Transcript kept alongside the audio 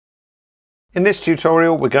In this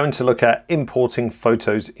tutorial, we're going to look at importing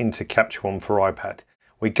photos into CaptureOne for iPad.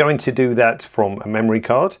 We're going to do that from a memory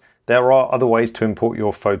card. There are other ways to import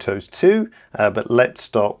your photos too, but let's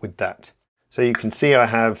start with that. So you can see I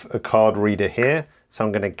have a card reader here. So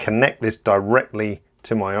I'm going to connect this directly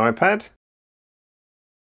to my iPad.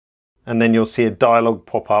 And then you'll see a dialog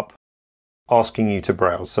pop up asking you to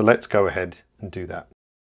browse. So let's go ahead and do that.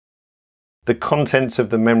 The contents of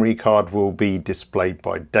the memory card will be displayed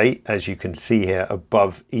by date, as you can see here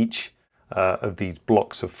above each of these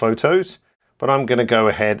blocks of photos. But I'm going to go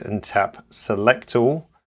ahead and tap Select All,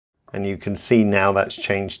 and you can see now that's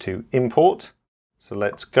changed to Import. So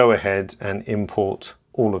let's go ahead and import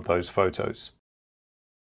all of those photos.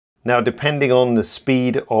 Now, depending on the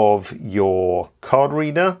speed of your card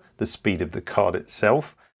reader, the speed of the card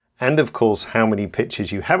itself, and of course how many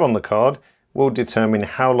pictures you have on the card, will determine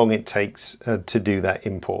how long it takes to do that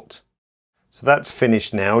import. So that's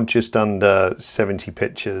finished now, just under 70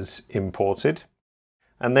 pictures imported.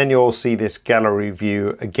 And then you'll see this gallery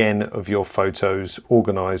view again of your photos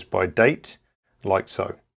organized by date, like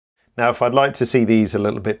so. Now, if I'd like to see these a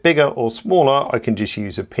little bit bigger or smaller, I can just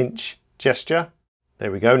use a pinch gesture.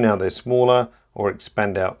 There we go, now they're smaller, or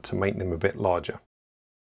expand out to make them a bit larger.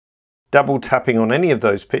 Double tapping on any of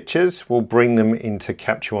those pictures will bring them into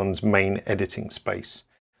CaptureOne's main editing space.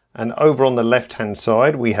 And over on the left-hand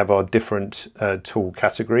side, we have our different tool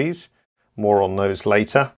categories. More on those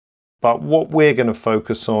later. But what we're going to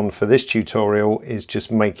focus on for this tutorial is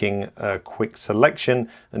just making a quick selection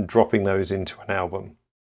and dropping those into an album.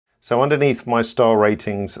 So underneath my star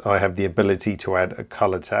ratings, I have the ability to add a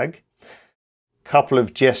color tag. Couple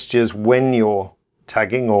of gestures when you're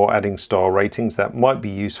tagging or adding star ratings that might be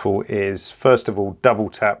useful is, first of all, double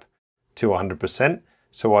tap to 100%.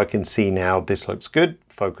 So I can see now this looks good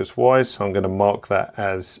focus wise. So I'm going to mark that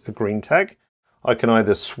as a green tag. I can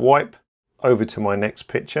either swipe over to my next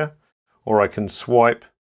picture, or I can swipe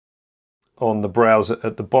on the browser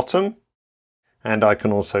at the bottom. And I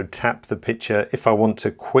can also tap the picture if I want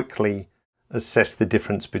to quickly assess the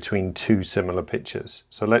difference between two similar pictures.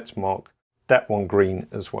 So let's mark that one green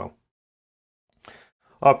as well.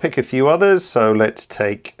 I'll pick a few others, so let's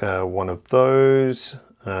take one of those.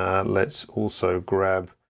 Let's also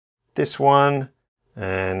grab this one,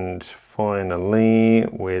 and finally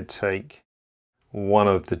we'll take one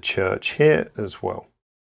of the church here as well.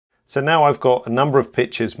 So now I've got a number of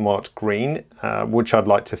pictures marked green, which I'd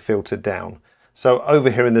like to filter down. So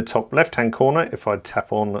over here in the top left hand corner, if I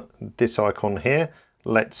tap on this icon here,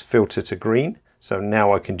 let's filter to green. So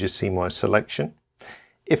now I can just see my selection.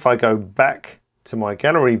 If I go back to my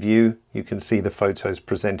gallery view, you can see the photos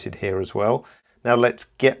presented here as well. Now let's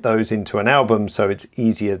get those into an album so it's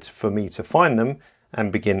easier for me to find them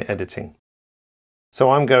and begin editing. So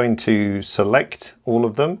I'm going to select all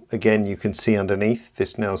of them. Again, you can see underneath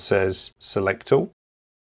this now says Select All.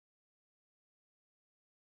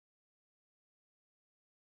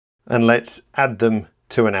 And let's add them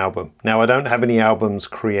to an album. Now I don't have any albums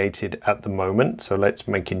created at the moment, so let's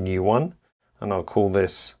make a new one, and I'll call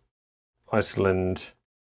this Iceland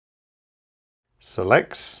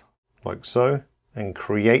Selects, like so, and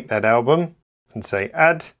create that album and say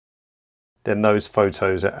add. Then those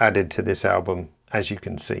photos are added to this album, as you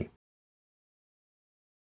can see.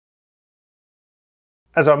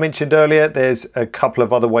 As I mentioned earlier, there's a couple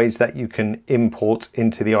of other ways that you can import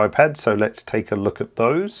into the iPad, so let's take a look at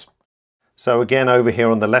those. So again, over here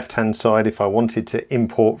on the left-hand side, if I wanted to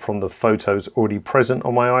import from the photos already present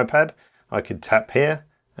on my iPad, I could tap here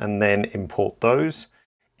and then import those.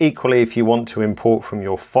 Equally, if you want to import from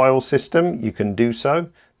your file system, you can do so.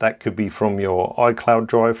 That could be from your iCloud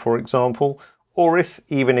drive, for example, or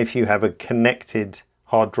even if you have a connected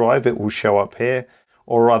hard drive, it will show up here,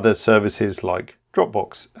 or other services like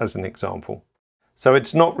Dropbox as an example. So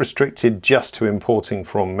it's not restricted just to importing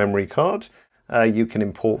from memory card. You can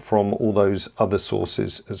import from all those other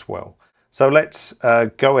sources as well. So let's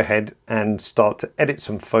go ahead and start to edit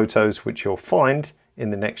some photos, which you'll find in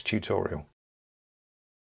the next tutorial.